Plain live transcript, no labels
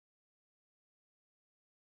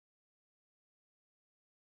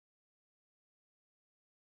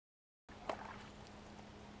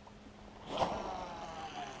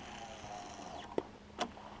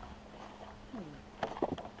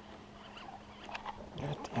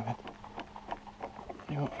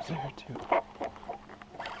there too.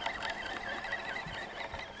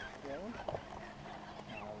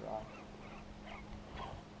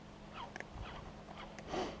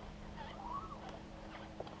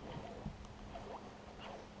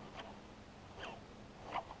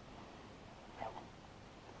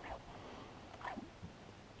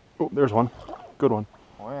 Oh, there's one. Good one.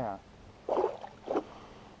 Oh yeah.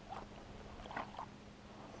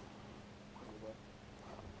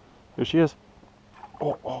 Here she is.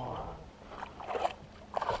 Oh, oh.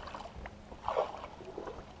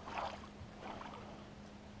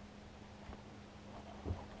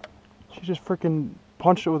 She just freaking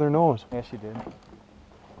punched it with her nose. Yeah, she did.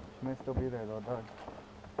 She might still be there though, Doug.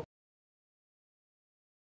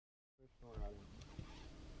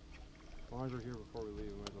 As long as we're here before we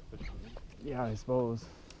leave, we might as well fish for it. Yeah, I suppose.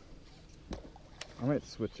 I might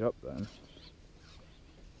switch up then.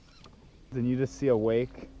 Then you just see a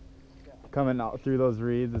wake coming out through those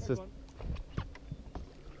reeds. It's just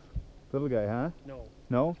little guy, huh? No.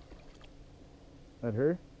 No? That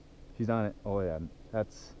her? She's on it. Oh yeah,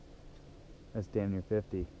 that's damn near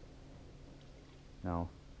 50. No.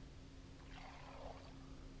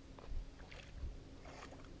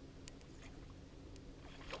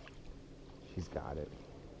 She's got it.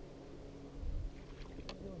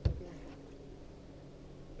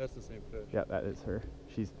 That's the same fish. Yeah, that is her.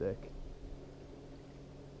 She's thick.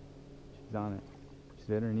 She's on it.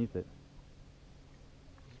 She's underneath it.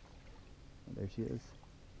 Oh, there she is.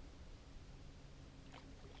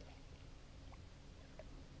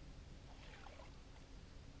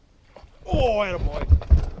 Oh, attaboy.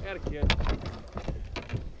 Atta kid.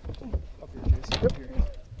 Up here, Jason. Up here.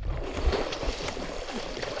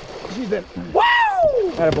 She's in. Woo!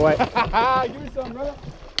 Attaboy. Give me some, brother.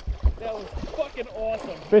 That was fucking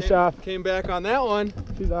awesome. Fish off. Came back on that one.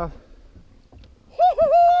 She's off.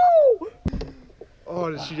 Oh,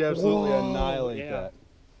 did she absolutely annihilate that?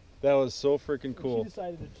 That was so freaking cool. She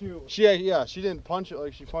decided to chew. Yeah, she didn't punch it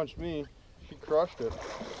like she punched me. She crushed it.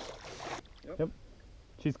 Yep.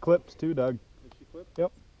 She's clipped too, Doug. Is she clipped?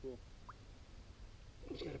 Yep. Cool.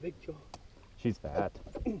 She's got a big jaw. She's fat.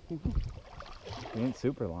 She ain't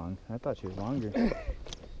super long. I thought she was longer.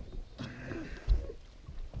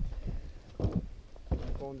 My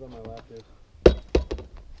phone's on my lap, dude.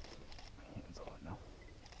 Hands on now.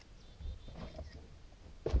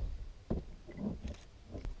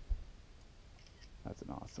 That's an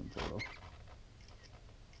awesome photo.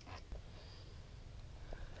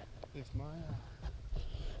 If my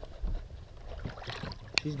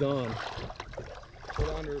she's gone. Hold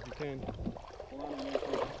on to her if you can. Hold on to me.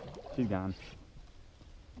 She's gone.